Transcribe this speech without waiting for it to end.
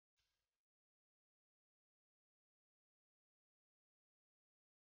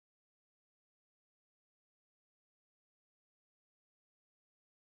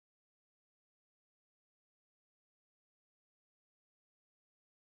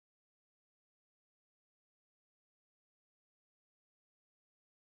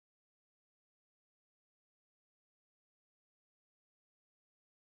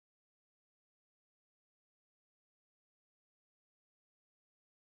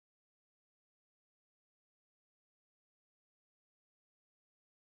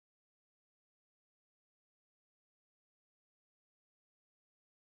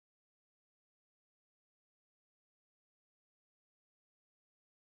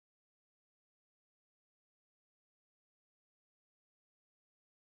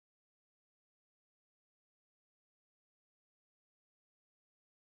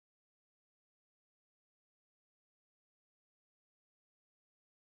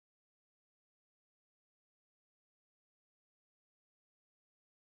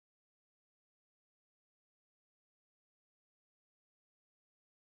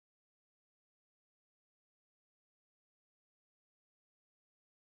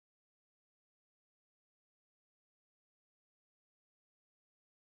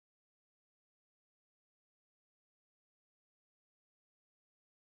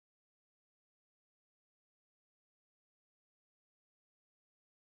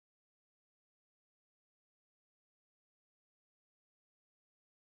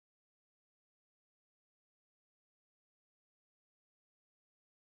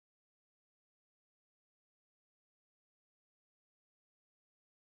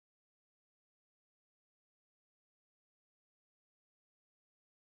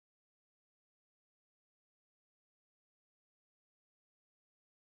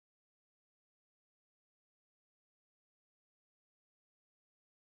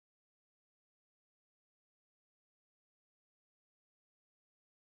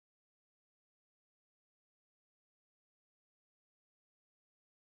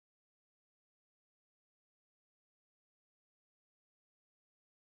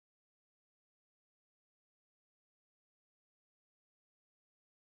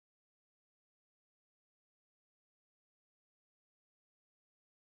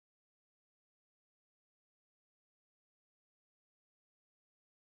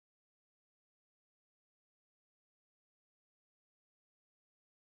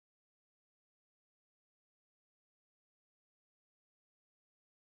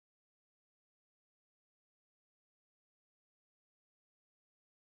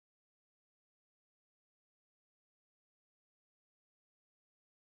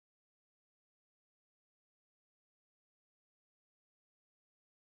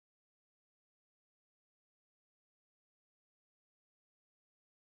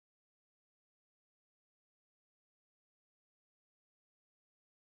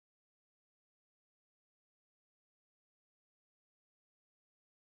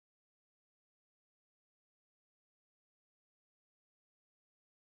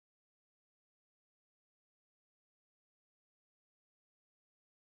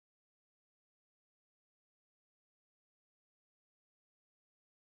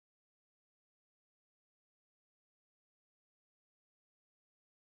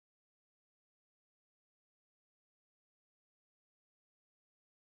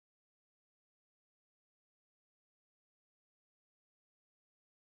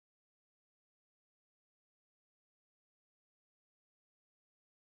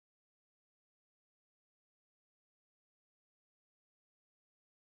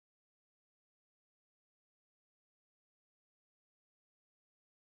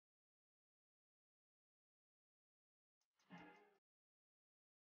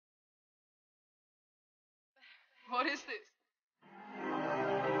What is this?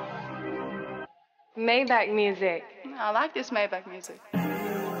 Maybach music. I like this Maybach music.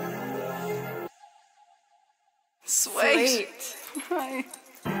 Sweet. Sweet.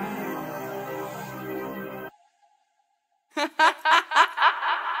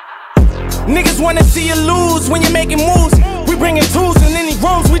 Niggas wanna see you lose when you're making moves. We bringing tools in any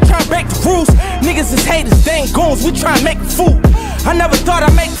rooms, we tryna break the rules. Niggas is haters, they ain't goons, we tryna make the food. I never thought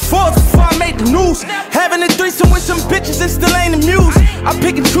I'd make the fourth before I made the news. Having a threesome with some bitches, it still ain't the muse. I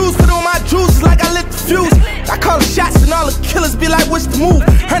pick and choose, put on my juices like I lit the fuse. I call the shots and all the killers be like, what's the move?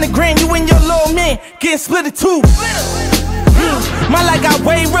 100 grand, you and your little man, getting split in two. My life got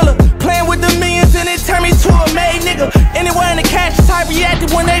way realer, playing with the millions and it turned me to a made nigga. Anywhere in the cash is how I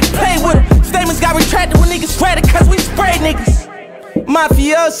reacted when they play with her. Statements got retracted when niggas read it cause we sprayed niggas.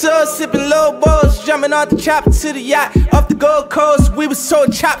 Mafioso, sipping low bowls, jumping off the chopper to the yacht. Off the Gold Coast, we was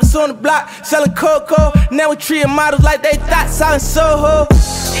sold choppers on the block, selling cocoa. Now we treating models like they thought selling Soho.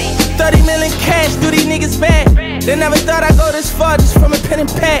 30 million cash, do these niggas bad. They never thought I'd go this far just from a pen and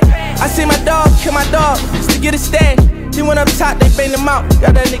pad. I see my dog kill my dog just to get a stash. He went up top, they banged him out,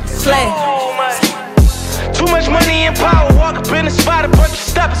 got that nigga slashed. Too much money and power, walk up in the spot, a bunch of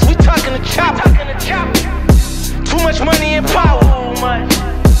steppers, we talking to chopper. Too much money and power,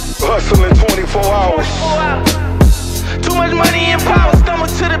 hustling 24 hours. Too much money and power, stumble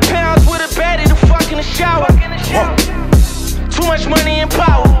to the pounds with a baddie to fuck in the shower. Too much money and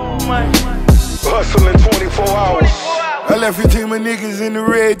power, hustling 24 hours. I left a team of niggas in the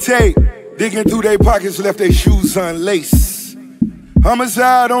red tape, digging through their pockets, left their shoes unlaced.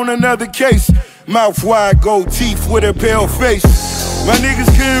 Homicide on another case, mouth wide, gold teeth with a pale face. My niggas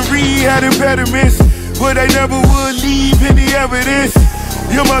couldn't read, had impediments, but they never would leave any evidence.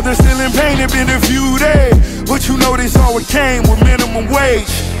 Your mother still in pain, it been a few days, but you know this always came with minimum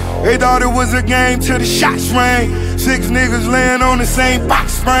wage. They thought it was a game till the shots rang. 6 niggas laying on the same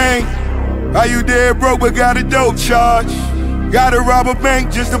box spring. How you dead broke but got a dope charge? Gotta rob a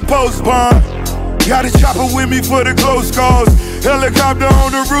bank just to post bond. Got a chopper with me for the close calls. Helicopter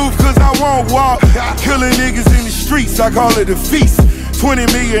on the roof cause I won't walk. Killing niggas in the streets, I call it a feast. 20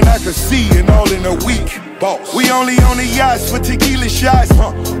 million I could see and all in a week. Boss. We only on the yachts for tequila shots.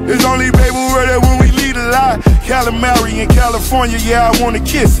 There's only baby word that when we lead a lot. Calamari in California, yeah, I wanna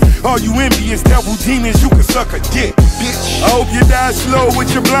kiss. All you envious devil demons, you can suck a dick, bitch. I hope you die slow with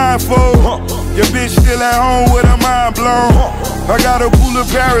your blindfold. Your bitch still at home with her mind blown. I got a pool in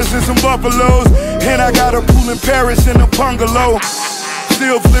Paris and some buffaloes, and I got a pool in Paris and a bungalow.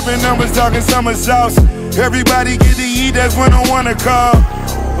 Still flipping numbers, talking summer sauce. Everybody get to eat, that's when I wanna call.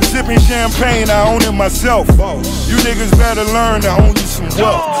 I'm sipping champagne, I own it myself. You niggas better learn to own you some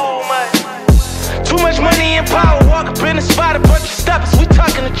wealth. Too much money and power, walk up in the spot, a bunch of steppers, we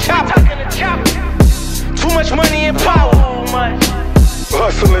talking to chopper. Too much money and power,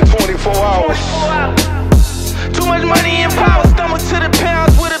 hustling 24 hours. Too much money and power, stumble to the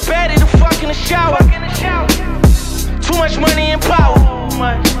pounds with a baddie to fuck in the shower. Too much money and power,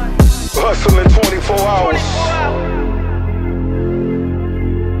 hustling 24 hours.